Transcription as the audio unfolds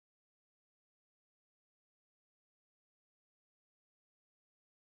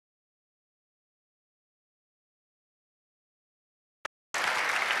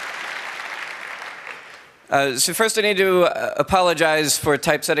So first I need to apologize for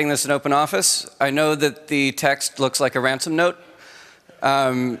typesetting this in OpenOffice. I know that the text looks like a ransom note,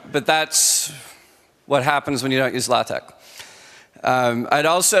 but that's what happens when you don't use LaTeX. I'd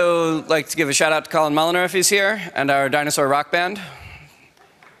also like to give a shout out to Colin Mulliner if he's here, and our dinosaur rock band.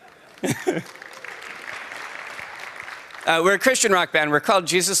 We're a Christian rock band. We're called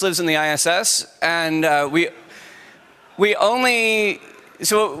Jesus Lives in the ISS, and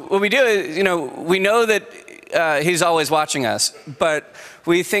so what we do is, we know that he's always watching us, but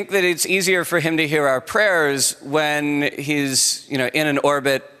we think that it's easier for him to hear our prayers when he's, in an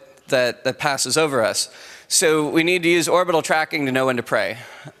orbit that passes over us. So we need to use orbital tracking to know when to pray.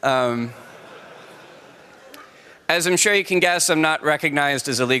 As I'm sure you can guess, I'm not recognized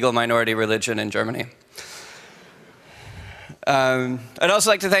as a legal minority religion in Germany. I'd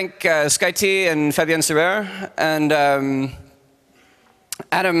also like to thank SkyT and Fabienne Serrer and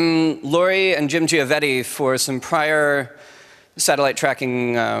Adam Laurie and Jim Giovetti for some prior satellite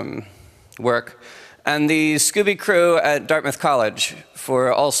tracking work, and the Scooby crew at Dartmouth College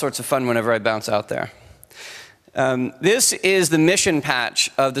for all sorts of fun whenever I bounce out there. This is the mission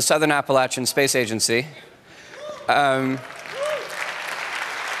patch of the Southern Appalachian Space Agency.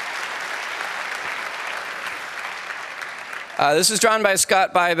 This was drawn by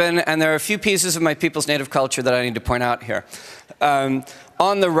Scott Bybin, and there are a few pieces of my people's native culture that I need to point out here. On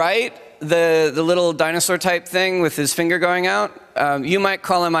the right, the little dinosaur type thing with his finger going out, you might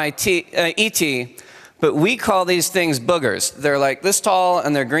call him E.T., but we call these things boogers. They're like this tall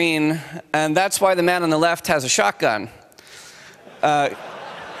and they're green, and that's why the man on the left has a shotgun. Because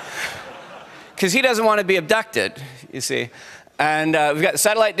he doesn't want to be abducted, you see. And we've got the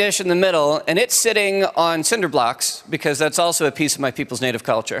satellite dish in the middle, and it's sitting on cinder blocks, because that's also a piece of my people's native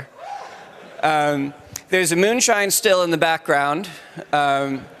culture. There's a moonshine still in the background.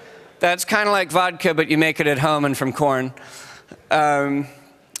 That's kind of like vodka, but you make it at home and from corn.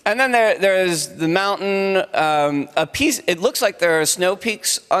 And then there's the mountain, it looks like there are snow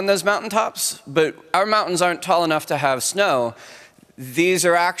peaks on those mountaintops, but our mountains aren't tall enough to have snow. These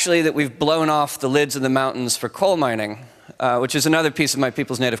are actually that we've blown off the lids of the mountains for coal mining, which is another piece of my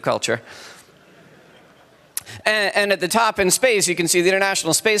people's native culture. And at the top in space, you can see the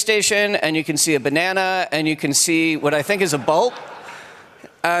International Space Station, and you can see a banana, and you can see what I think is a bolt.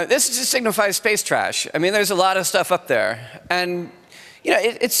 This just signifies space trash. I mean, there's a lot of stuff up there. And,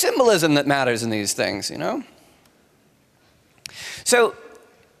 it's symbolism that matters in these things, So,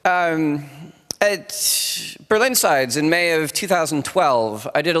 at Berlin Sides in May of 2012,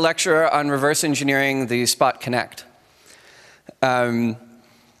 I did a lecture on reverse engineering the Spot Connect. The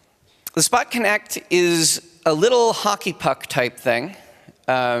Spot Connect is a little hockey puck type thing.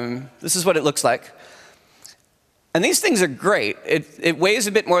 This is what it looks like. And these things are great. It weighs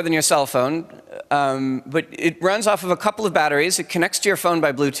a bit more than your cell phone, but it runs off of a couple of batteries. It connects to your phone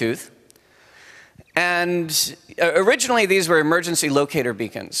by Bluetooth. And originally, these were emergency locator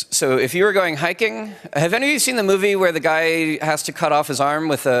beacons. So if you were going hiking, have any of you seen the movie where the guy has to cut off his arm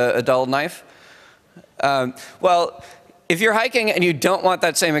with a dull knife? Well, if you're hiking and you don't want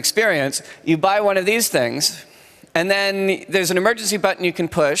that same experience, you buy one of these things, and then there's an emergency button you can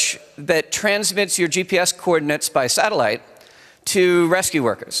push that transmits your GPS coordinates by satellite to rescue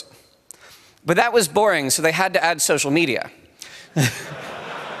workers. But that was boring, so they had to add social media.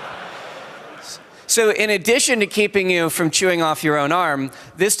 So in addition to keeping you from chewing off your own arm,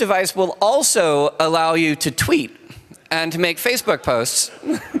 this device will also allow you to tweet and to make Facebook posts.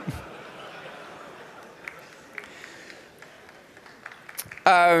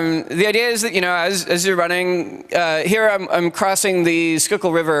 The idea is that, as you're running, here I'm crossing the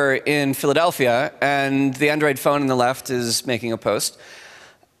Schuylkill River in Philadelphia, and the Android phone on the left is making a post.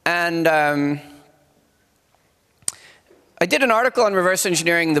 And I did an article on reverse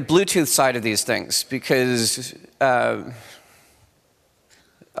engineering the Bluetooth side of these things, because I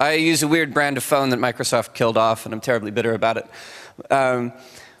use a weird brand of phone that Microsoft killed off, and I'm terribly bitter about it.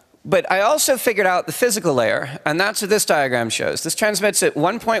 But I also figured out the physical layer, and that's what this diagram shows. This transmits at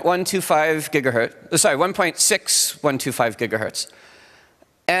 1.125 gigahertz, sorry, 1.6125 gigahertz.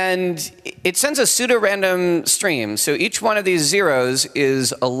 And it sends a pseudo-random stream. So each one of these zeros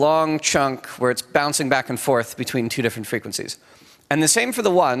is a long chunk where it's bouncing back and forth between two different frequencies. And the same for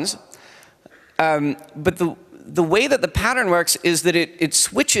the ones. But the way that the pattern works is that it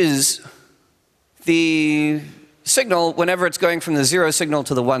switches the signal whenever it's going from the 0 signal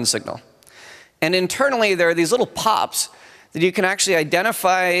to the 1 signal. And internally, there are these little pops that you can actually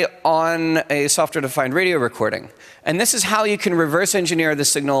identify on a software-defined radio recording. And this is how you can reverse engineer the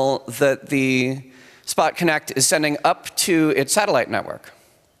signal that the Spot Connect is sending up to its satellite network.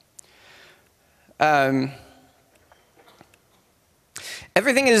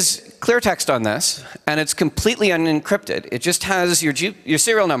 Everything is clear text on this, and it's completely unencrypted. It just has your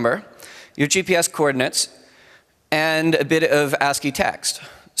serial number, your GPS coordinates, and a bit of ASCII text.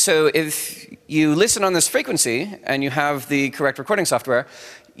 So if you listen on this frequency and you have the correct recording software,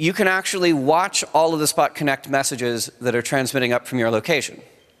 you can actually watch all of the Spot Connect messages that are transmitting up from your location.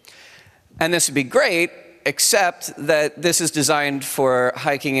 And this would be great, except that this is designed for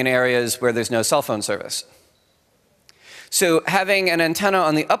hiking in areas where there's no cell phone service. So having an antenna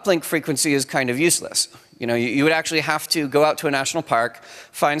on the uplink frequency is kind of useless. You know, you would actually have to go out to a national park,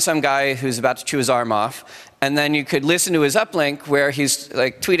 find some guy who's about to chew his arm off, and then you could listen to his uplink where he's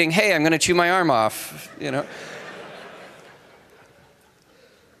like tweeting, "Hey, I'm going to chew my arm off," you know.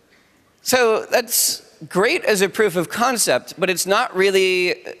 So that's great as a proof of concept, but it's not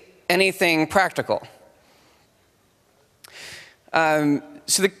really anything practical.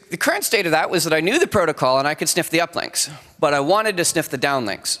 So the current state of that was that I knew the protocol and I could sniff the uplinks, but I wanted to sniff the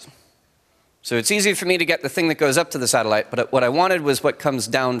downlinks. So it's easy for me to get the thing that goes up to the satellite, but what I wanted was what comes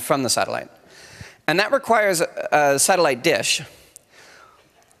down from the satellite. And that requires a satellite dish.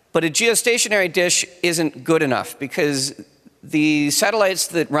 But a geostationary dish isn't good enough because the satellites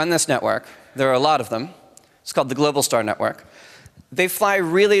that run this network, there are a lot of them, it's called the Global Star Network, they fly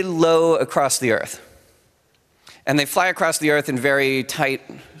really low across the Earth. And they fly across the Earth in very tight,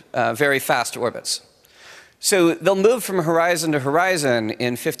 very fast orbits. So they'll move from horizon to horizon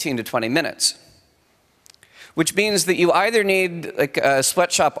in 15 to 20 minutes, which means that you either need like a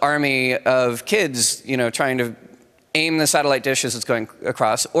sweatshop army of kids, you know, trying to aim the satellite dish as it's going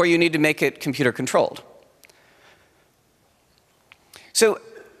across, or you need to make it computer controlled. So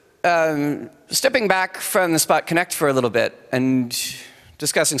stepping back from the Spot Connect for a little bit and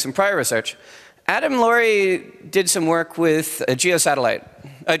discussing some prior research, Adam Laurie did some work with a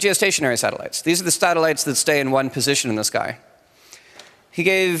geostationary satellites. These are the satellites that stay in one position in the sky. He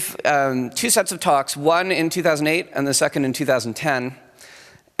gave 2 sets of talks, one in 2008 and the second in 2010.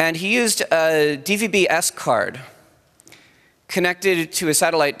 And he used a DVB-S card connected to a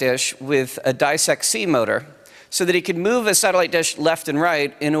satellite dish with a Dissect-C motor so that he could move a satellite dish left and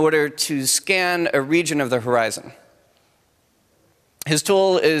right in order to scan a region of the horizon. His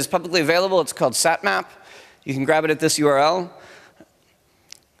tool is publicly available. It's called SatMap. You can grab it at this URL.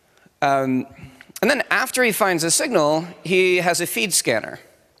 And then after he finds a signal, he has a feed scanner.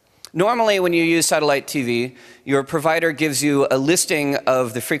 Normally, when you use satellite TV, your provider gives you a listing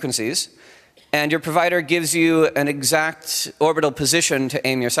of the frequencies, and your provider gives you an exact orbital position to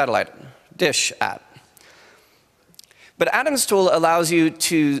aim your satellite dish at. But Adam's tool allows you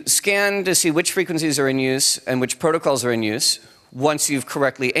to scan to see which frequencies are in use and which protocols are in use once you've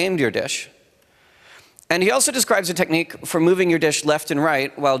correctly aimed your dish. And he also describes a technique for moving your dish left and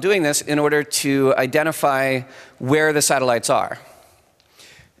right while doing this in order to identify where the satellites are.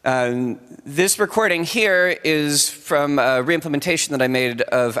 This recording here is from a re-implementation that I made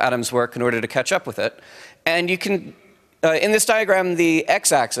of Adam's work in order to catch up with it. And you can, in this diagram, the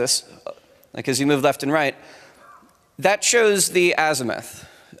x-axis, like as you move left and right, that shows the azimuth.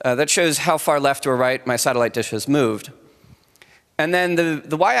 That shows how far left or right my satellite dish has moved. And then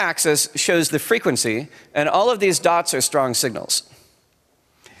the y-axis shows the frequency, and all of these dots are strong signals.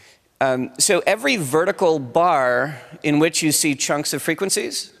 So every vertical bar in which you see chunks of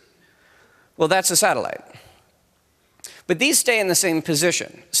frequencies, well, that's a satellite. But these stay in the same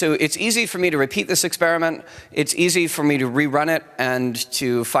position. So it's easy for me to repeat this experiment. It's easy for me to rerun it and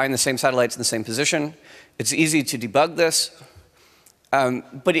to find the same satellites in the same position. It's easy to debug this.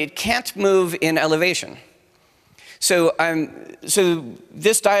 But it can't move in elevation. So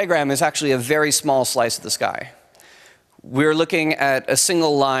this diagram is actually a very small slice of the sky. We're looking at a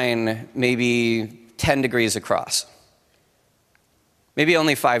single line, maybe 10 degrees across. Maybe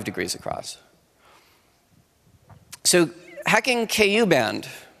only 5 degrees across. So hacking KU band,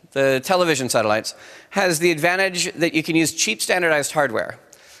 the television satellites, has the advantage that you can use cheap standardized hardware.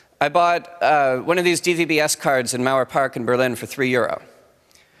 I bought one of these DVB-S cards in Mauer Park in Berlin for €3.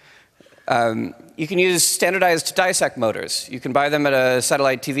 You can use standardized Dissect motors. You can buy them at a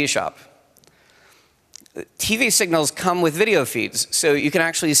satellite TV shop. TV signals come with video feeds, so you can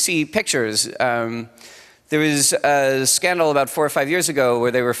actually see pictures. There was a scandal about 4 or 5 years ago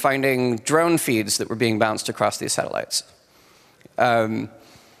where they were finding drone feeds that were being bounced across these satellites. In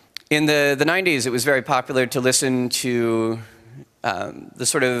the 90s, it was very popular to listen to the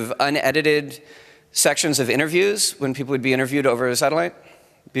sort of unedited sections of interviews when people would be interviewed over a satellite,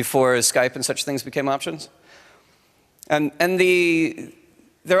 before Skype and such things became options. And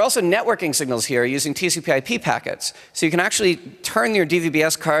there are also networking signals here using TCP/IP packets. So you can actually turn your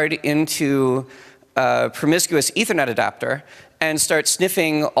DVB-S card into promiscuous Ethernet adapter and start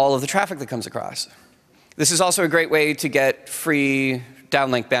sniffing all of the traffic that comes across. This is also a great way to get free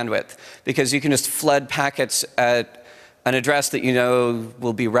downlink bandwidth, because you can just flood packets at an address that you know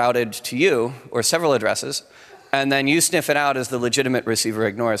will be routed to you, or several addresses, and then you sniff it out as the legitimate receiver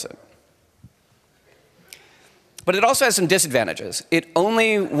ignores it. But it also has some disadvantages. It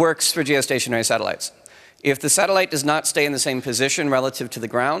only works for geostationary satellites. If the satellite does not stay in the same position relative to the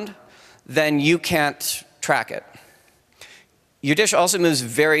ground, then you can't track it. Your dish also moves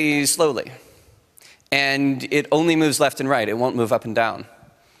very slowly, and it only moves left and right. It won't move up and down.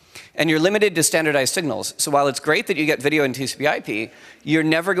 And you're limited to standardized signals. So while it's great that you get video in TCP/IP, you're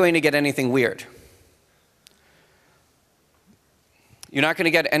never going to get anything weird. You're not going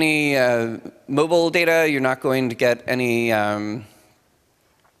to get any mobile data. You're not going to get any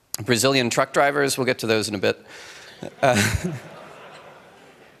Brazilian truck drivers. We'll get to those in a bit.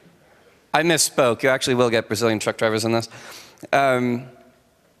 I misspoke. You actually will get Brazilian truck drivers in this.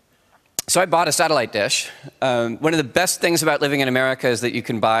 So I bought a satellite dish. One of the best things about living in America is that you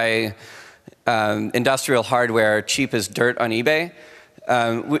can buy industrial hardware cheap as dirt on eBay.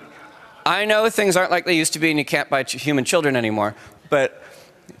 I know things aren't like they used to be and you can't buy human children anymore, but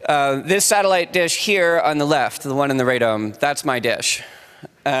this satellite dish here on the left, the one in the radome, that's my dish.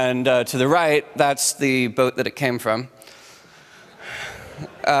 And to the right, that's the boat that it came from.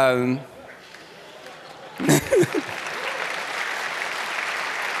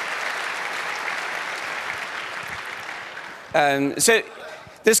 So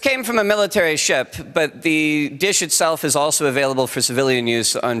this came from a military ship, but the dish itself is also available for civilian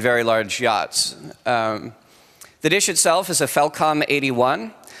use on very large yachts. The dish itself is a Felcom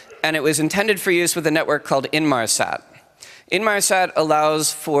 81, and it was intended for use with a network called Inmarsat. Inmarsat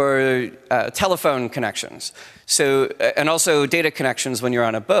allows for telephone connections, and also data connections when you're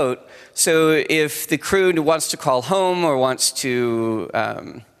on a boat. So if the crew wants to call home or wants to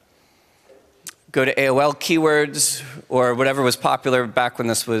go to AOL keywords or whatever was popular back when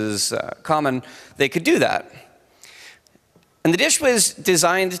this was common, they could do that. And the dish was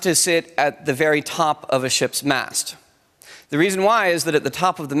designed to sit at the very top of a ship's mast. The reason why is that at the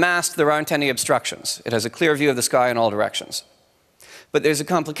top of the mast, there aren't any obstructions. It has a clear view of the sky in all directions. But there's a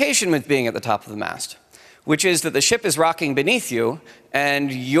complication with being at the top of the mast, which is that the ship is rocking beneath you,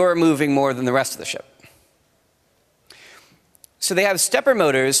 and you're moving more than the rest of the ship. So they have stepper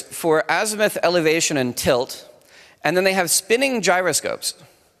motors for azimuth, elevation, and tilt, and then they have spinning gyroscopes.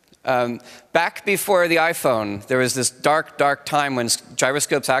 Back before the iPhone, there was this dark, dark time when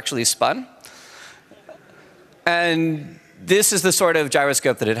gyroscopes actually spun. And this is the sort of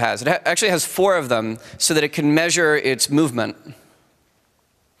gyroscope that it has. It actually has 4 of them so that it can measure its movement.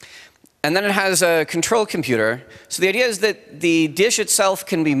 And then it has a control computer. So the idea is that the dish itself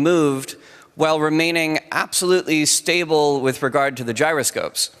can be moved while remaining absolutely stable with regard to the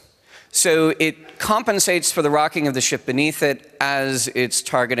gyroscopes. So it compensates for the rocking of the ship beneath it as it's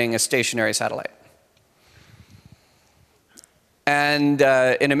targeting a stationary satellite. And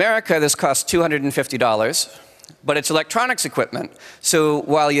in America, this costs $250, but it's electronics equipment. So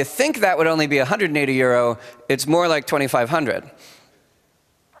while you think that would only be 180 euro, it's more like 2,500.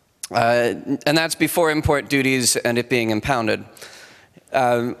 And that's before import duties and it being impounded.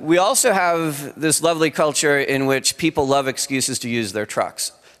 We also have this lovely culture in which people love excuses to use their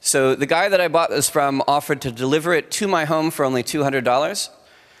trucks. So the guy that I bought this from offered to deliver it to my home for only $200.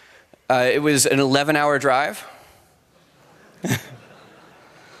 It was an 11-hour drive.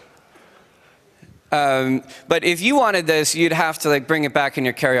 But if you wanted this, you'd have to bring it back in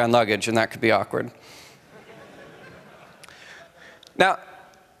your carry-on luggage, and that could be awkward. Now,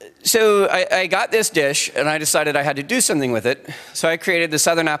 so I got this dish, and I decided I had to do something with it. So I created the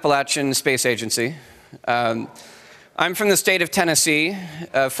Southern Appalachian Space Agency. I'm from the state of Tennessee,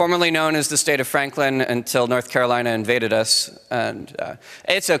 formerly known as the state of Franklin until North Carolina invaded us. And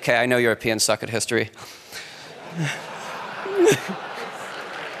it's OK. I know Europeans suck at history.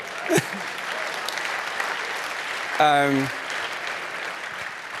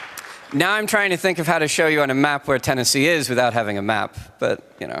 Now I'm trying to think of how to show you on a map where Tennessee is without having a map.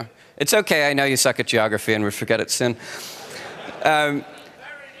 But, you know, it's OK. I know you suck at geography and would forget it soon.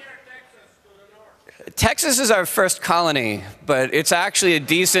 Texas is our first colony, but it's actually a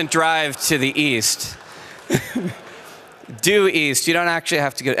decent drive to the east. Due east. You don't actually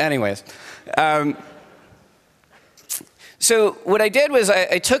have to go. Anyways. So what I did was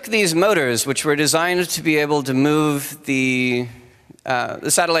I took these motors, which were designed to be able to move the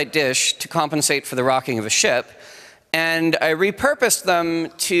satellite dish to compensate for the rocking of a ship, and I repurposed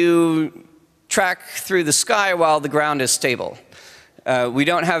them to track through the sky while the ground is stable. We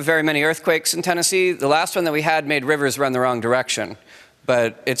don't have very many earthquakes in Tennessee. The last one that we had made rivers run the wrong direction.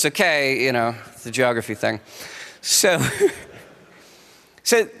 But it's okay, you know, it's a geography thing. So,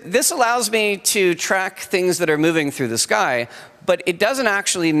 so this allows me to track things that are moving through the sky, but it doesn't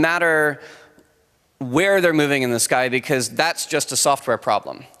actually matter where they're moving in the sky because that's just a software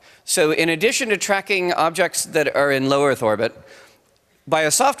problem. So in addition to tracking objects that are in low Earth orbit, by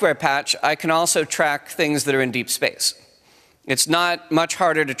a software patch, I can also track things that are in deep space. It's not much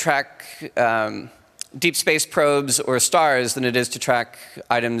harder to track deep space probes or stars than it is to track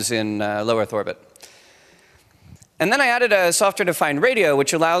items in low Earth orbit. And then I added a software-defined radio,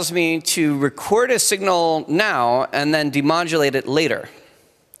 which allows me to record a signal now and then demodulate it later,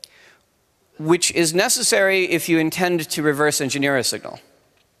 which is necessary if you intend to reverse engineer a signal.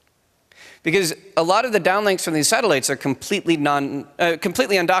 Because a lot of the downlinks from these satellites are completely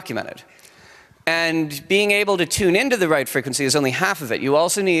undocumented. And being able to tune into the right frequency is only half of it. You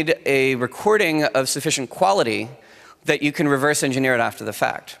also need a recording of sufficient quality that you can reverse engineer it after the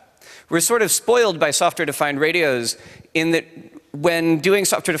fact. We're sort of spoiled by software-defined radios in that when doing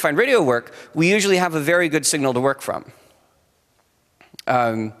software-defined radio work, we usually have a very good signal to work from.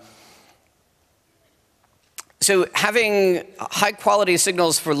 So having high-quality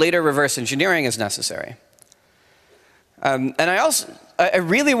signals for later reverse engineering is necessary. And I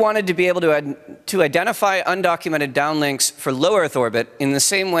really wanted to be able to identify undocumented downlinks for low Earth orbit in the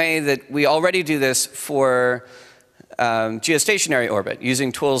same way that we already do this for geostationary orbit,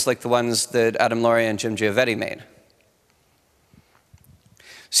 using tools like the ones that Adam Laurie and Jim Giovetti made.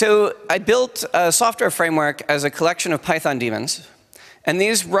 So I built a software framework as a collection of Python daemons, and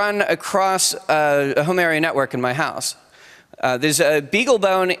these run across a home area network in my house. There's a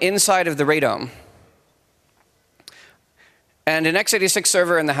BeagleBone inside of the radome, and an x86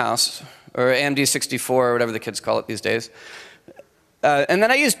 server in the house, or AMD 64, or whatever the kids call it these days. And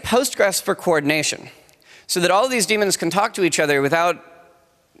then I used Postgres for coordination, so that all of these daemons can talk to each other without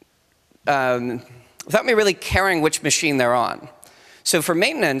me really caring which machine they're on. So for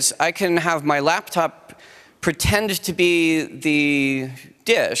maintenance, I can have my laptop pretend to be the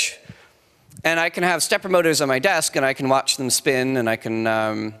dish, and I can have stepper motors on my desk, and I can watch them spin, and I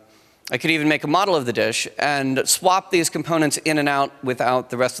could even make a model of the dish and swap these components in and out without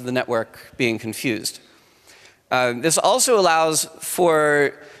the rest of the network being confused. This also allows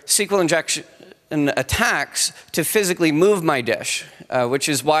for SQL injection attacks to physically move my dish, which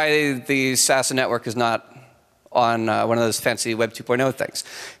is why the SASA network is not on one of those fancy Web 2.0 things.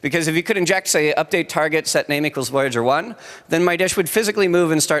 Because if you could inject, say, update target set name equals Voyager 1, then my dish would physically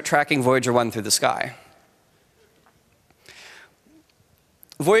move and start tracking Voyager 1 through the sky.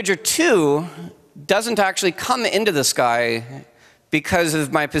 Voyager 2 doesn't actually come into the sky because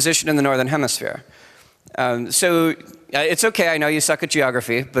of my position in the northern hemisphere. So it's okay, I know you suck at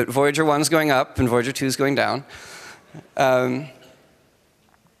geography, but Voyager 1's going up and Voyager 2's going down.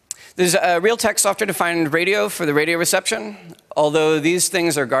 There's a Realtek software-defined radio for the radio reception, although these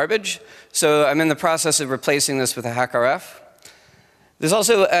things are garbage, so I'm in the process of replacing this with a HackRF. There's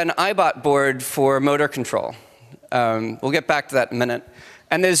also an iBot board for motor control. We'll get back to that in a minute.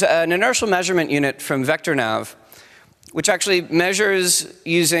 And there's an inertial measurement unit from VectorNav, which actually measures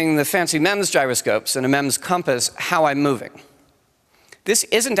using the fancy MEMS gyroscopes and a MEMS compass how I'm moving. This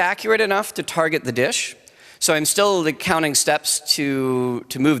isn't accurate enough to target the dish, so I'm still counting steps to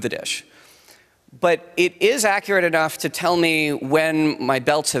move the dish. But it is accurate enough to tell me when my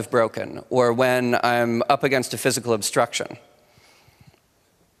belts have broken or when I'm up against a physical obstruction.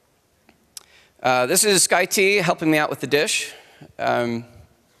 This is SkyT helping me out with the dish.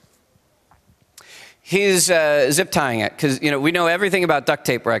 He's zip tying it, because we know everything about duct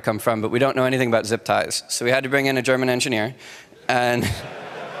tape where I come from, but we don't know anything about zip ties. So we had to bring in a German engineer, and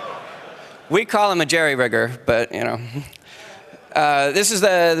we call him a jerry-rigger, but this is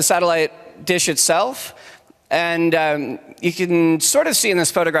the satellite dish itself, and you can sort of see in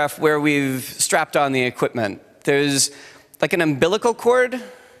this photograph where we've strapped on the equipment. There's like an umbilical cord,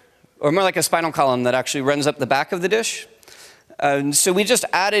 or more like a spinal column that actually runs up the back of the dish. So we just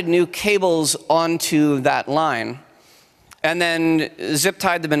added new cables onto that line and then zip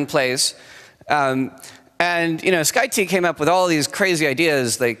tied them in place. And SkyT came up with all these crazy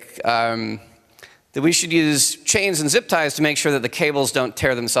ideas like that we should use chains and zip ties to make sure that the cables don't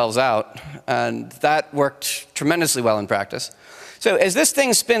tear themselves out. And that worked tremendously well in practice. So as this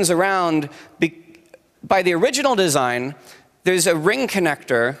thing spins around, by the original design, there's a ring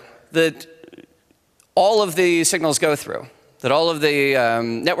connector that all of the signals go through, that all of the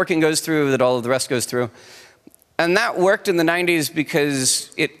networking goes through, that all of the rest goes through. And that worked in the 90s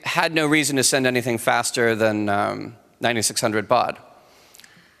because it had no reason to send anything faster than 9600 baud.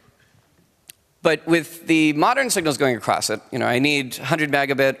 But with the modern signals going across it, I need 100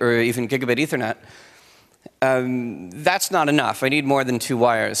 megabit or even gigabit Ethernet. That's not enough. I need more than 2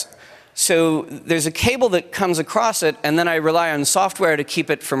 wires. So there's a cable that comes across it, and then I rely on software to keep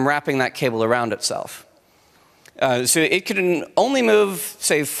it from wrapping that cable around itself. So it can only move,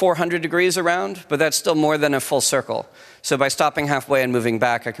 say, 400 degrees around, but that's still more than a full circle. So by stopping halfway and moving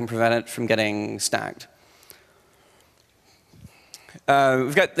back, I can prevent it from getting snagged.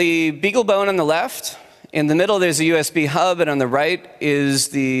 We've got the beagle bone on the left. In the middle, there's a USB hub, and on the right is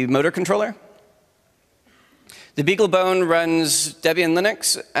the motor controller. The beagle bone runs Debian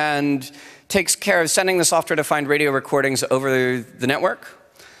Linux and takes care of sending the software-defined radio recordings over the network.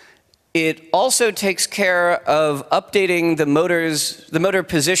 It also takes care of updating the motor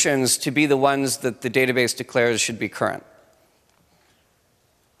positions to be the ones that the database declares should be current.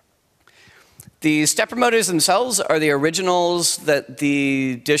 The stepper motors themselves are the originals that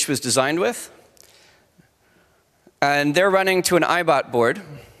the dish was designed with. And they're running to an iBot board.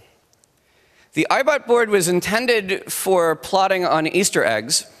 The iBot board was intended for plotting on Easter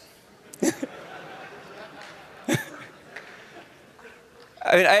eggs.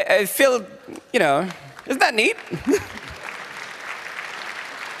 I mean, I feel, isn't that neat?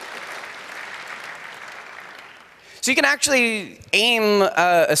 So you can actually aim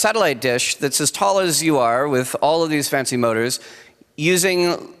a satellite dish that's as tall as you are with all of these fancy motors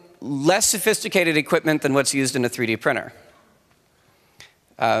using less sophisticated equipment than what's used in a 3D printer.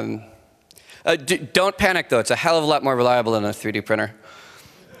 Don't panic, though. It's a hell of a lot more reliable than a 3D printer.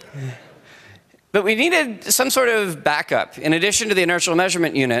 But we needed some sort of backup, in addition to the inertial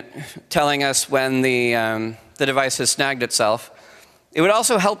measurement unit telling us when the device has snagged itself. It would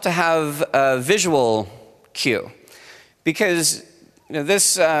also help to have a visual cue. Because the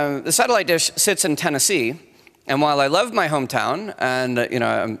satellite dish sits in Tennessee, and while I love my hometown, and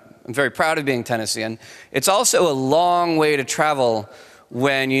I'm very proud of being Tennessean, it's also a long way to travel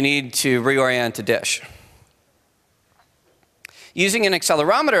when you need to reorient a dish. Using an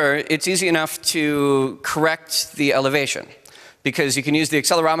accelerometer, it's easy enough to correct the elevation, because you can use the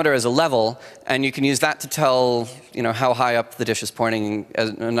accelerometer as a level, and you can use that to tell how high up the dish is pointing as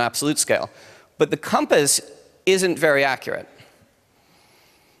an absolute scale. But the compass isn't very accurate.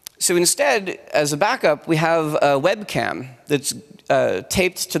 So instead, as a backup, we have a webcam that's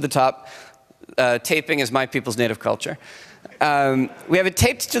taped to the top. Taping is my people's native culture. We have it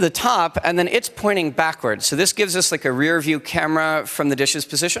taped to the top, and then it's pointing backwards. So this gives us like a rear view camera from the dish's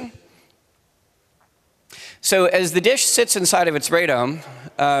position. So as the dish sits inside of its radome,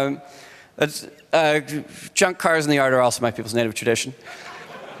 junk cars in the yard are also my people's native tradition.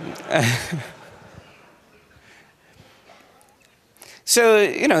 So,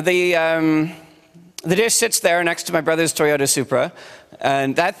 the dish sits there next to my brother's Toyota Supra,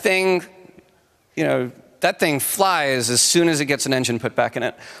 and that thing, that thing flies as soon as it gets an engine put back in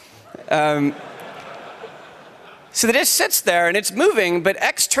it. So the dish sits there, and it's moving, but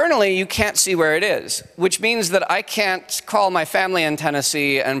externally, you can't see where it is, which means that I can't call my family in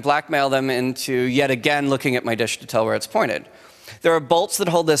Tennessee and blackmail them into yet again looking at my dish to tell where it's pointed. There are bolts that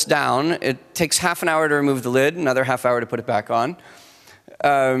hold this down. It takes half an hour to remove the lid, another half hour to put it back on.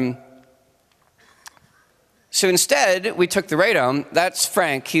 So instead, we took the radome. That's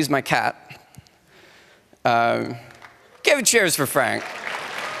Frank. He's my cat. Give a cheers for Frank.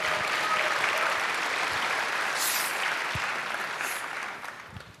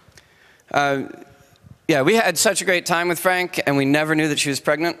 Yeah, we had such a great time with Frank, and we never knew that she was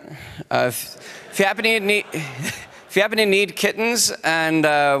pregnant. If you happen to need kittens and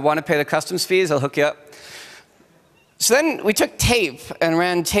want to pay the customs fees, I'll hook you up. So then we took tape and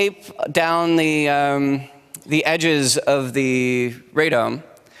ran tape down the edges of the radome,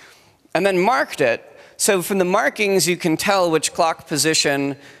 and then marked it. So from the markings, you can tell which clock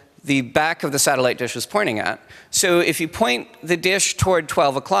position the back of the satellite dish is pointing at. So if you point the dish toward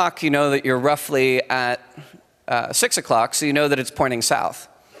 12 o'clock, you know that you're roughly at 6 o'clock, so you know that it's pointing south.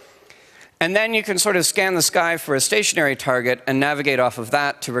 And then you can sort of scan the sky for a stationary target and navigate off of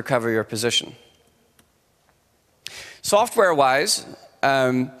that to recover your position. Software-wise,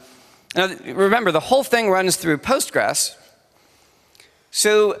 now remember, the whole thing runs through Postgres.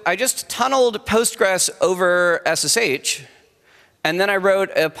 So I just tunneled Postgres over SSH, and then I wrote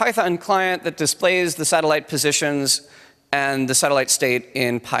a Python client that displays the satellite positions and the satellite state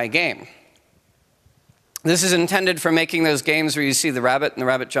in Pygame. This is intended for making those games where you see the rabbit and the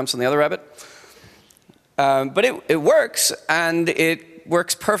rabbit jumps on the other rabbit. But it works, and it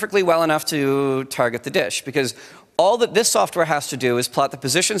works perfectly well enough to target the dish, because all that this software has to do is plot the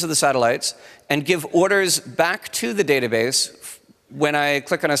positions of the satellites and give orders back to the database when I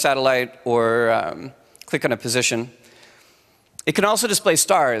click on a satellite or click on a position. It can also display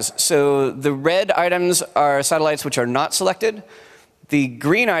stars. So the red items are satellites which are not selected. The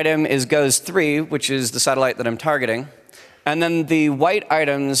green item is GOES 3, which is the satellite that I'm targeting. And then the white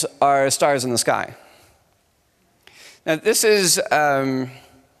items are stars in the sky. Now, this is a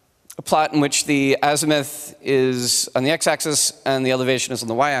plot in which the azimuth is on the x-axis and the elevation is on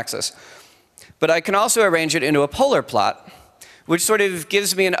the y-axis. But I can also arrange it into a polar plot, which sort of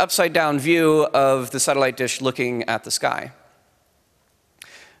gives me an upside-down view of the satellite dish looking at the sky.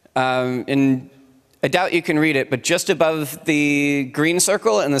 And I doubt you can read it, but just above the green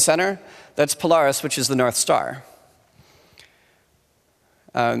circle in the center, that's Polaris, which is the North Star.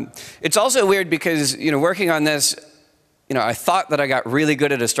 It's also weird because, working on this, I thought that I got really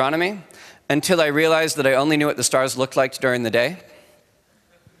good at astronomy until I realized that I only knew what the stars looked like during the day.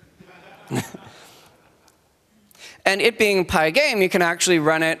 And it being Pygame, you can actually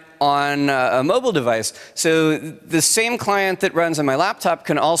run it on a mobile device. So the same client that runs on my laptop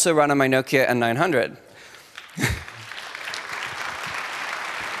can also run on my Nokia N900.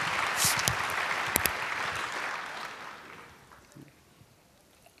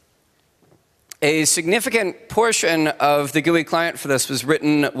 A significant portion of the GUI client for this was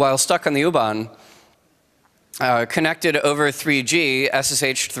written while stuck on the U-Bahn, connected over 3G,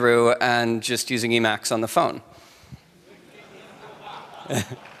 SSH through, and just using Emacs on the phone.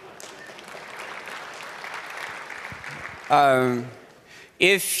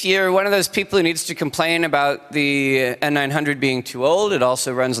 If you're one of those people who needs to complain about the N900 being too old, it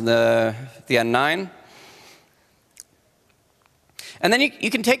also runs on the N9. And then you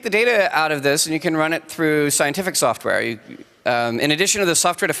can take the data out of this and you can run it through scientific software. In addition to the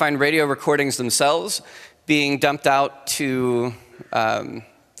software-defined radio recordings themselves being dumped out to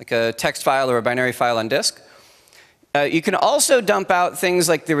like a text file or a binary file on disk, you can also dump out things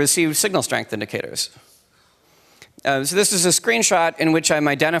like the received signal strength indicators. So this is a screenshot in which I'm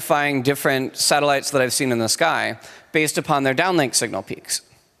identifying different satellites that I've seen in the sky based upon their downlink signal peaks.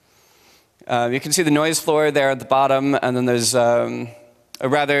 You can see the noise floor there at the bottom, and then there's a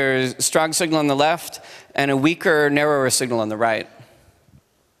rather strong signal on the left and a weaker, narrower signal on the right.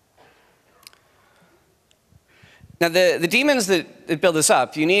 Now, the daemons that build this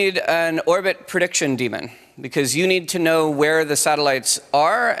up, you need an orbit prediction daemon, because you need to know where the satellites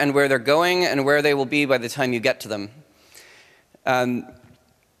are and where they're going and where they will be by the time you get to them.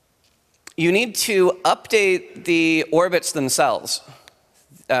 You need to update the orbits themselves.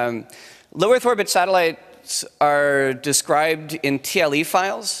 Low Earth orbit satellites are described in TLE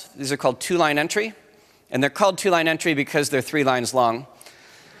files. These are called two-line entry. And they're called two-line entry because they're 3 lines long.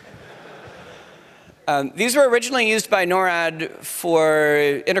 These were originally used by NORAD for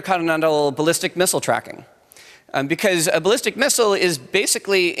intercontinental ballistic missile tracking. Because a ballistic missile is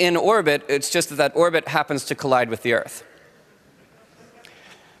basically in orbit, it's just that that orbit happens to collide with the Earth.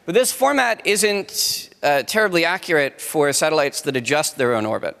 But this format isn't terribly accurate for satellites that adjust their own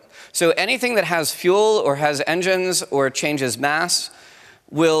orbit. So anything that has fuel or has engines or changes mass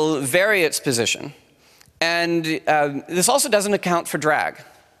will vary its position. And this also doesn't account for drag.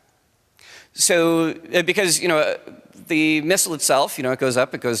 So because the missile itself, it goes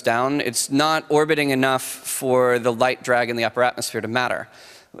up, it goes down. It's not orbiting enough for the light drag in the upper atmosphere to matter.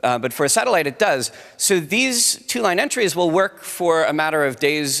 But for a satellite, it does. So these two-line entries will work for a matter of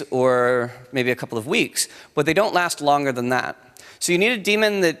days or maybe a couple of weeks, but they don't last longer than that. So you need a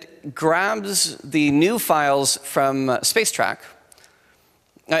daemon that grabs the new files from SpaceTrack.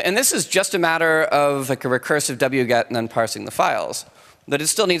 And this is just a matter of like a recursive wget and then parsing the files. But it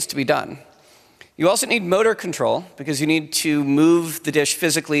still needs to be done. You also need motor control, because you need to move the dish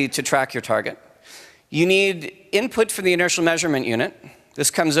physically to track your target. You need input from the inertial measurement unit.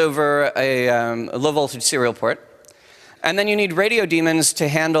 This comes over a low-voltage serial port. And then you need radio daemons to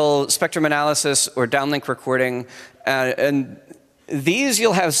handle spectrum analysis or downlink recording. And these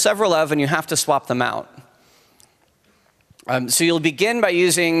you'll have several of, and you have to swap them out. So you'll begin by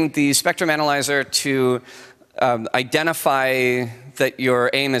using the spectrum analyzer to identify that your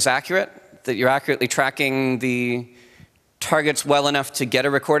aim is accurate, that you're accurately tracking the targets well enough to get a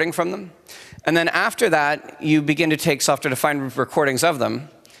recording from them. And then after that, you begin to take software-defined recordings of them.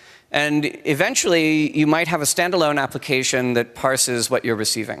 And eventually, you might have a standalone application that parses what you're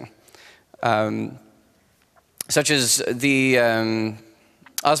receiving, such as the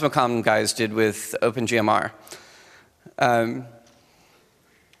Osmocom guys did with OpenGMR.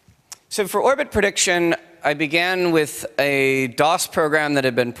 So for orbit prediction, I began with a DOS program that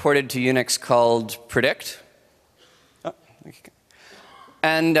had been ported to Unix called Predict.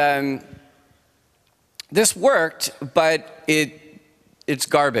 And this worked, but it it's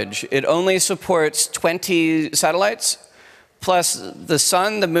garbage. It only supports 20 satellites, plus the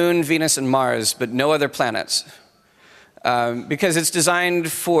Sun, the Moon, Venus, and Mars, but no other planets. Because it's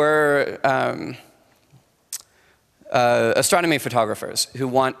designed for astronomy photographers who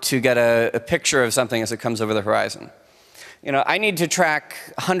want to get a picture of something as it comes over the horizon. You know, I need to track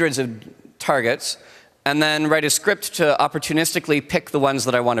hundreds of targets and then write a script to opportunistically pick the ones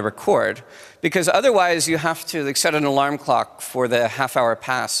that I want to record, because otherwise you have to like, set an alarm clock for the half-hour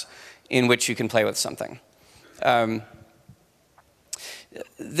pass in which you can play with something.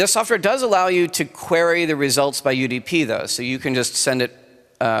 This software does allow you to query the results by UDP, though, so you can just send it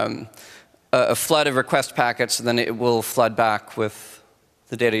a flood of request packets, and then it will flood back with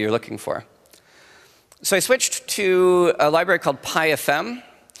the data you're looking for. So I switched to a library called PyFM,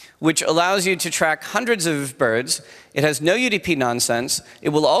 which allows you to track hundreds of birds. It has no UDP nonsense. It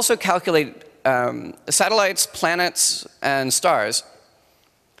will also calculate satellites, planets, and stars.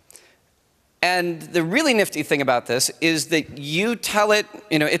 And the really nifty thing about this is that you tell it,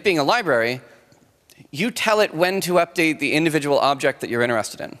 you know, it being a library, you tell it when to update the individual object that you're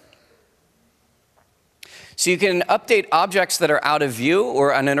interested in. So you can update objects that are out of view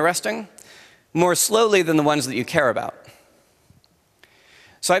or uninteresting more slowly than the ones that you care about.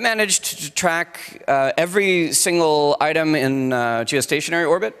 So I managed to track every single item in geostationary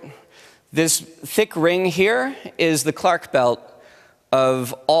orbit. This thick ring here is the Clark belt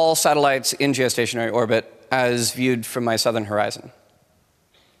of all satellites in geostationary orbit as viewed from my southern horizon.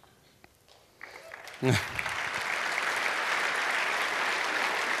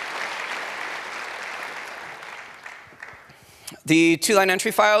 The two-line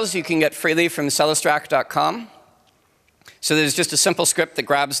entry files you can get freely from cellistrack.com. So there's just a simple script that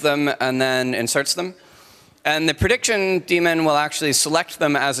grabs them and then inserts them. And the prediction daemon will actually select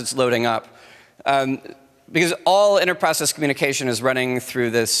them as it's loading up. Because all inter-process communication is running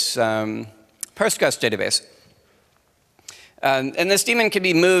through this Postgres database. And this daemon can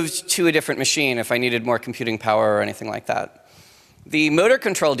be moved to a different machine if I needed more computing power or anything like that. The motor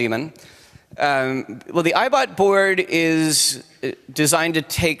control daemon, well, the iBot board is designed to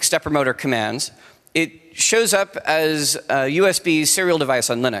take stepper motor commands. It shows up as a USB serial device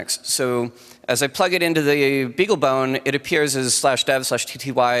on Linux. So as I plug it into the BeagleBone, it appears as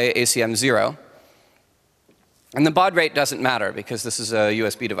 /dev/tty ACM0. And the baud rate doesn't matter because this is a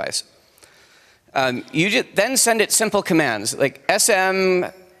USB device. You then send it simple commands, like SM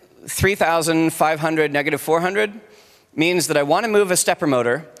 3500 -400 means that I want to move a stepper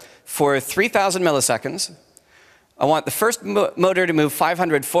motor for 3,000 milliseconds. I want the first motor to move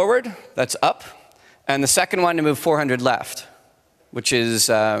 500 forward, that's up, and the second one to move 400 left, which is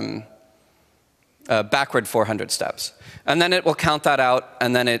backward 400 steps. And then it will count that out,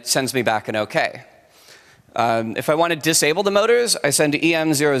 and then it sends me back an OK. If I want to disable the motors, I send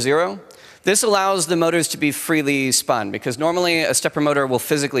EM00. This allows the motors to be freely spun, because normally a stepper motor will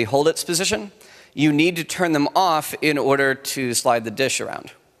physically hold its position. You need to turn them off in order to slide the dish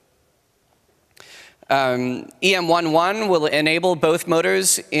around. EM11 will enable both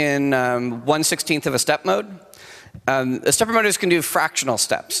motors in 1/16 of a step mode. The stepper motors can do fractional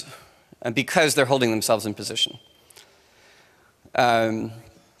steps because they're holding themselves in position.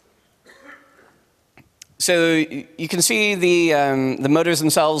 So you can see the motors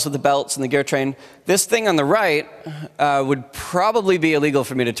themselves with the belts and the gear train. This thing on the right would probably be illegal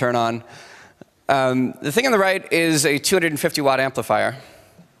for me to turn on. The thing on the right is a 250-watt amplifier.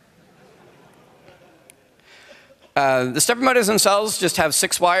 The stepper motors themselves just have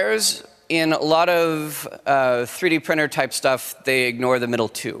 6 wires. In a lot of 3D printer type stuff, they ignore the middle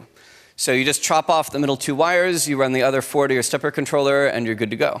 2. So you just chop off the middle 2 wires, you run the other 4 to your stepper controller, and you're good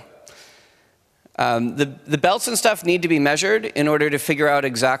to go. The belts and stuff need to be measured in order to figure out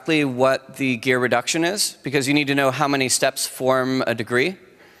exactly what the gear reduction is, because you need to know how many steps form a degree.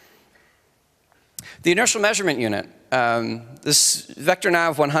 The inertial measurement unit, this Vector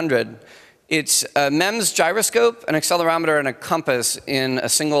Nav 100, it's a MEMS gyroscope, an accelerometer, and a compass in a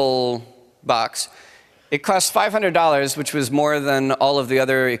single box. It costs $500, which was more than all of the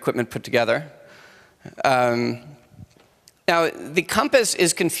other equipment put together. Now, the compass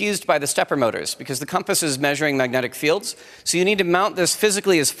is confused by the stepper motors, because the compass is measuring magnetic fields. So you need to mount this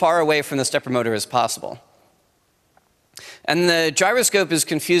physically as far away from the stepper motor as possible. And the gyroscope is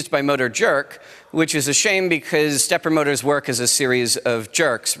confused by motor jerk, which is a shame because stepper motors work as a series of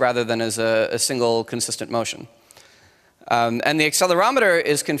jerks rather than as a single consistent motion. And the accelerometer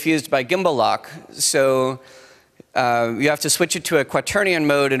is confused by gimbal lock. So you have to switch it to a quaternion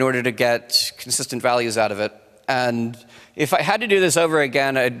mode in order to get consistent values out of it. And if I had to do this over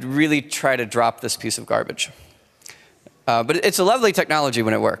again, I'd really try to drop this piece of garbage. But it's a lovely technology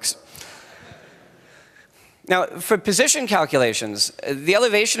when it works. Now, for position calculations, the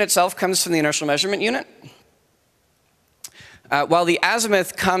elevation itself comes from the inertial measurement unit, while the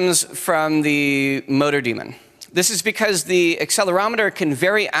azimuth comes from the motor daemon. This is because the accelerometer can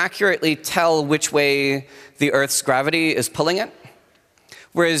very accurately tell which way the Earth's gravity is pulling it,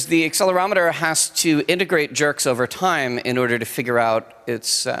 whereas the accelerometer has to integrate jerks over time in order to figure out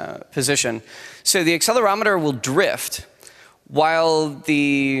its position. So the accelerometer will drift while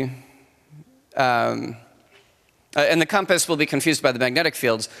the and the compass will be confused by the magnetic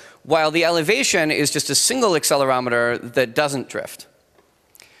fields, while the elevation is just a single accelerometer that doesn't drift.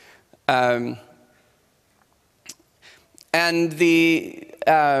 And the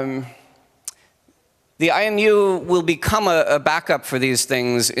IMU will become a backup for these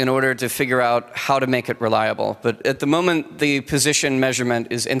things in order to figure out how to make it reliable. But at the moment, the position measurement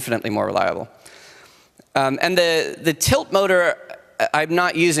is infinitely more reliable. And the tilt motor, I'm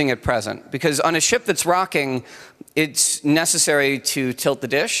not using at present, because on a ship that's rocking, it's necessary to tilt the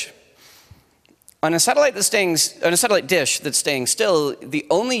dish. On a satellite dish that's staying still, the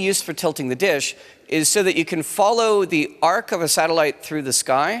only use for tilting the dish is so that you can follow the arc of a satellite through the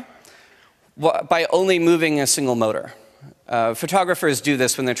sky by only moving a single motor. Photographers do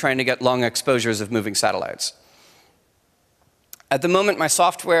this when they're trying to get long exposures of moving satellites. At the moment, my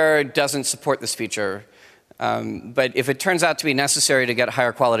software doesn't support this feature, but if it turns out to be necessary to get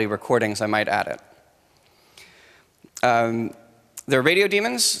higher quality recordings, I might add it. There are radio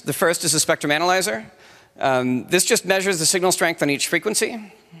daemons. The first is a spectrum analyzer. This just measures the signal strength on each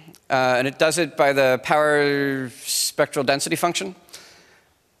frequency, and it does it by the power spectral density function.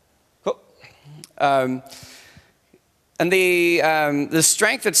 Cool. And the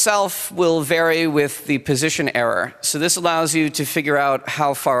strength itself will vary with the position error. So this allows you to figure out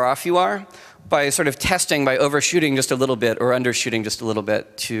how far off you are by sort of testing by overshooting just a little bit or undershooting just a little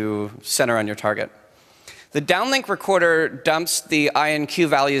bit to center on your target. The downlink recorder dumps the I and Q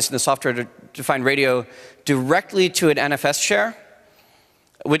values in the software-defined radio directly to an NFS share,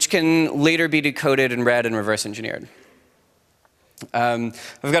 which can later be decoded and read and reverse engineered. I've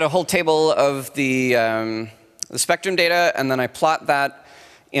got a whole table of the spectrum data, and then I plot that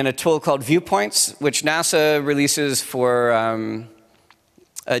in a tool called Viewpoints, which NASA releases for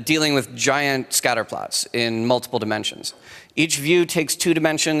dealing with giant scatter plots in multiple dimensions. Each view takes 2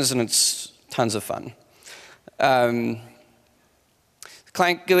 dimensions, and it's tons of fun.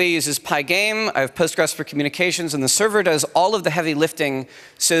 Client GUI uses Pygame. I have Postgres for communications, and the server does all of the heavy lifting,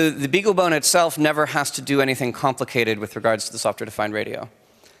 so the BeagleBone itself never has to do anything complicated with regards to the software-defined radio.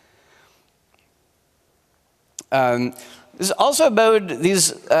 This is also a mode.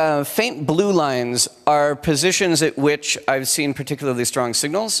 These faint blue lines are positions at which I've seen particularly strong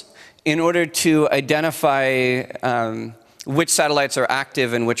signals in order to identify which satellites are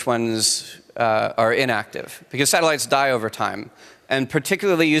active and which ones are inactive, because satellites die over time. And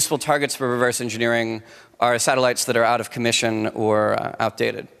particularly useful targets for reverse engineering are satellites that are out of commission or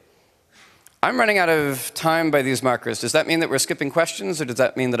outdated. I'm running out of time by these markers. Does that mean that we're skipping questions, or does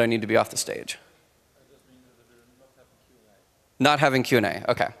that mean that I need to be off the stage? Not having Q&A,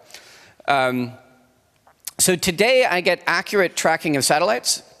 OK. So today I get accurate tracking of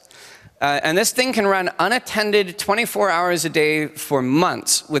satellites. And this thing can run unattended 24 hours a day for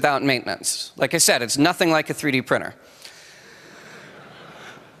months without maintenance. Like I said, it's nothing like a 3D printer.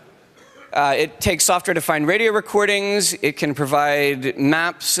 It takes software-defined radio recordings. It can provide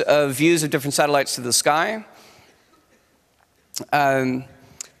maps of views of different satellites to the sky.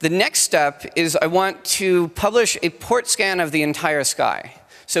 The next step is I want to publish a port scan of the entire sky.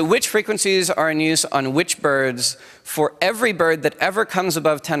 So which frequencies are in use on which birds for every bird that ever comes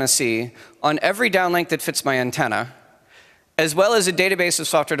above Tennessee on every downlink that fits my antenna, as well as a database of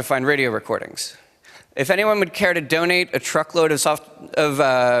software-defined radio recordings. If anyone would care to donate a truckload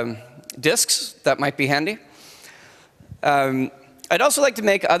of disks, that might be handy. I'd also like to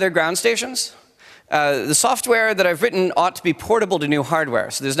make other ground stations. The software that I've written ought to be portable to new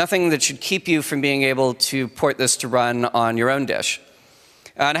hardware, so there's nothing that should keep you from being able to port this to run on your own dish.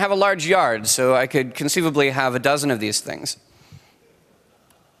 And I have a large yard, so I could conceivably have a dozen of these things.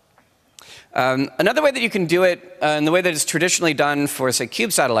 Another way that you can do it, and the way that it's traditionally done for, say,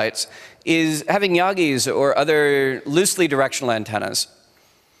 cube satellites, is having Yagis or other loosely directional antennas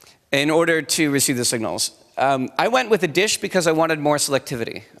in order to receive the signals. I went with a dish because I wanted more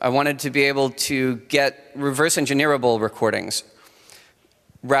selectivity. I wanted to be able to get reverse engineerable recordings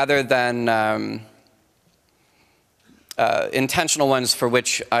rather than intentional ones for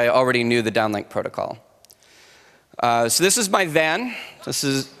which I already knew the downlink protocol. So this is my van.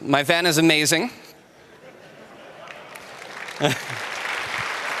 My van is amazing.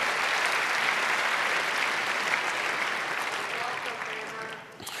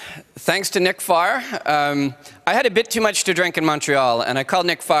 Thanks to Nick Farr. I had a bit too much to drink in Montreal, and I called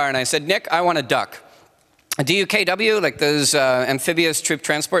Nick Farr and I said, Nick, I want a duck. A DUKW, like those amphibious troop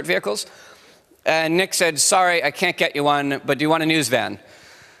transport vehicles. And Nick said, sorry, I can't get you one, but do you want a news van?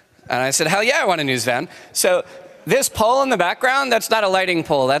 And I said, hell yeah, I want a news van. So this pole in the background, that's not a lighting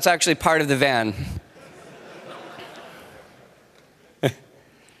pole. That's actually part of the van.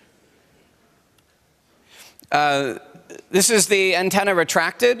 This is the antenna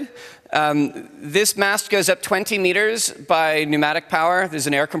retracted. This mast goes up 20 meters by pneumatic power. There's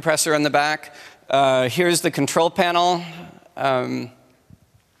an air compressor on the back. Here's the control panel.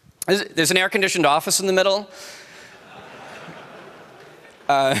 There's an air-conditioned office in the middle.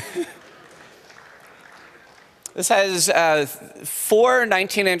 This has 4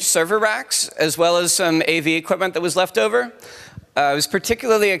 19-inch server racks, as well as some AV equipment that was left over. I was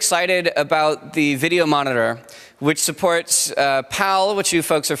particularly excited about the video monitor, which supports PAL, which you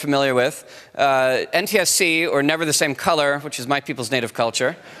folks are familiar with, NTSC, or Never the Same Color, which is my people's native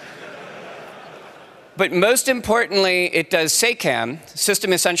culture. But most importantly, it does SACAM,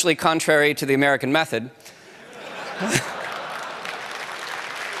 system essentially contrary to the American method.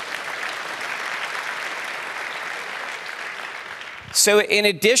 So in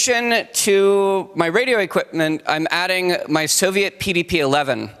addition to my radio equipment, I'm adding my Soviet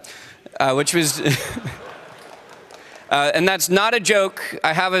PDP-11, which was... and that's not a joke.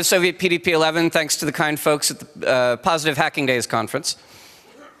 I have a Soviet PDP-11 thanks to the kind folks at the Positive Hacking Days conference.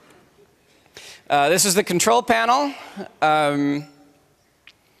 This is the control panel. And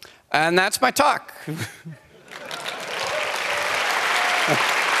that's my talk.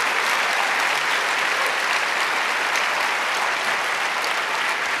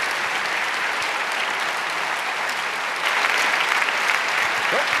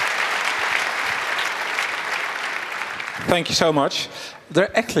 Thank you so much.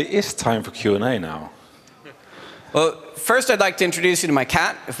 There actually is time for Q&A now. Well, first I'd like to introduce you to my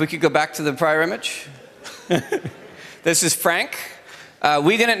cat. If we could go back to the prior image. This is Frank.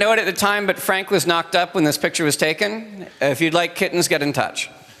 We didn't know it at the time, but Frank was knocked up when this picture was taken. If you'd like kittens, get in touch.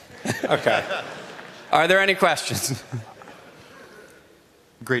 Okay. Are there any questions?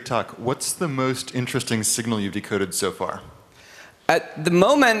 Great talk. What's the most interesting signal you've decoded so far? At the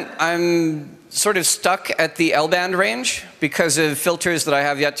moment, I'm sort of stuck at the L-band range because of filters that I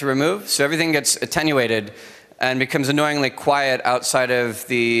have yet to remove. So everything gets attenuated and becomes annoyingly quiet outside of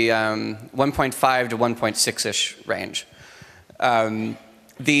the 1.5 to 1.6-ish range.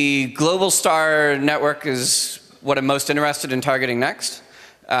 The global star network is what I'm most interested in targeting next.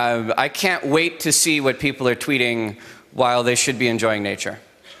 I can't wait to see what people are tweeting while they should be enjoying nature.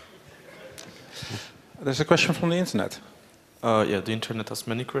 There's a question from the internet. Yeah, the internet has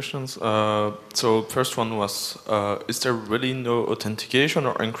many questions. So first one was, is there really no authentication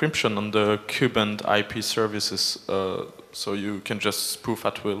or encryption on the Q-band IP services, so you can just spoof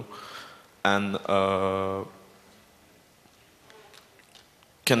at will? And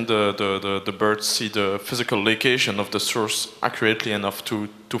can the birds see the physical location of the source accurately enough to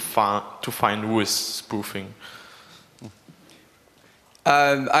find who is spoofing?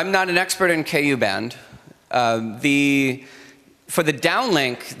 I'm not an expert in KU-band. For the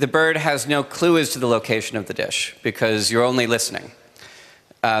downlink, the bird has no clue as to the location of the dish because you're only listening.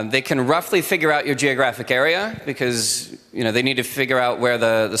 They can roughly figure out your geographic area because they need to figure out where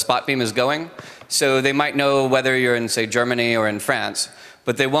the spot beam is going. So they might know whether you're in, say, Germany or in France,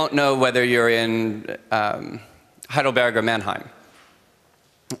 but they won't know whether you're in Heidelberg or Mannheim.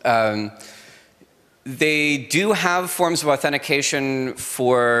 They do have forms of authentication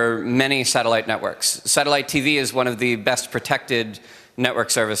for many satellite networks. Satellite TV is one of the best protected network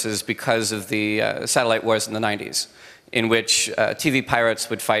services because of the satellite wars in the 90s, in which TV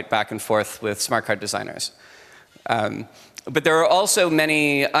pirates would fight back and forth with smart card designers. But there are also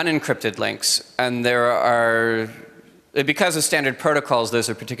many unencrypted links, and because of standard protocols, those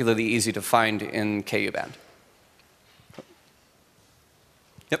are particularly easy to find in KU-band.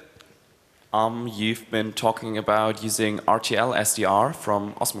 You've been talking about using RTL SDR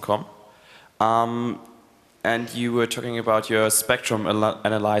from Osmocom, and you were talking about your spectrum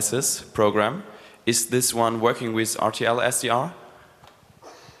analysis program. Is this one working with RTL SDR?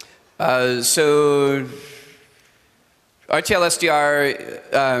 So RTL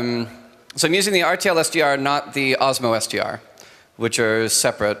SDR, so I'm using the RTL SDR, not the Osmo SDR, which are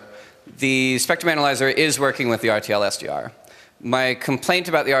separate. The spectrum analyzer is working with the RTL SDR. My complaint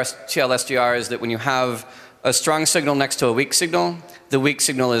about the RTL SDR is that when you have a strong signal next to a weak signal, the weak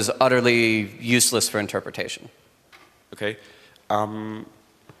signal is utterly useless for interpretation. Okay.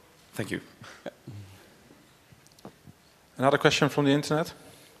 Thank you. Another question from the internet?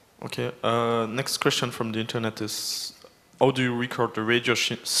 Okay. Next question from the internet is: how do you record the radio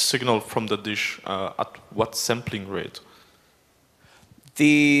signal from the dish? At what sampling rate?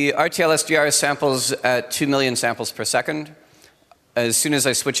 The RTL SDR samples at 2 million samples per second. As soon as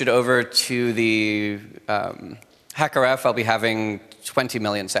I switch it over to the HackRF, I'll be having 20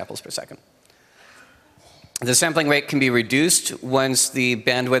 million samples per second. The sampling rate can be reduced once the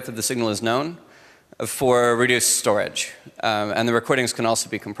bandwidth of the signal is known for reduced storage. And the recordings can also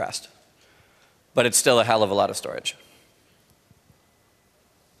be compressed. But it's still a hell of a lot of storage.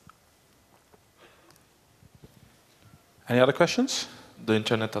 Any other questions? The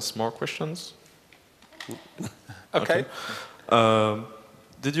internet has more questions. Okay.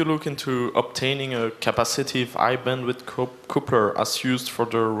 Did you look into obtaining a capacitive high bandwidth coupler as used for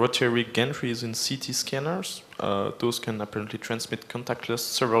the rotary gantries in CT scanners? Those can apparently transmit contactless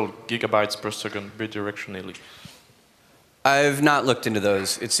several gigabytes per second bidirectionally. I've not looked into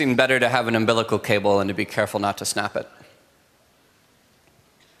those. It seemed better to have an umbilical cable and to be careful not to snap it.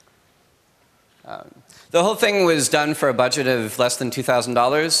 The whole thing was done for a budget of less than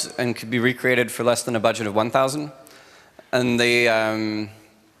 $2,000 and could be recreated for less than a budget of $1,000. And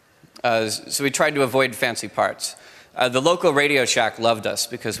so we tried to avoid fancy parts. The local Radio Shack loved us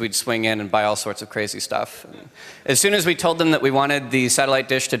because we'd swing in and buy all sorts of crazy stuff. And as soon as we told them that we wanted the satellite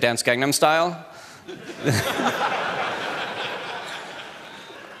dish to dance Gangnam Style,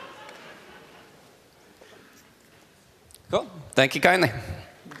 cool. Thank you kindly.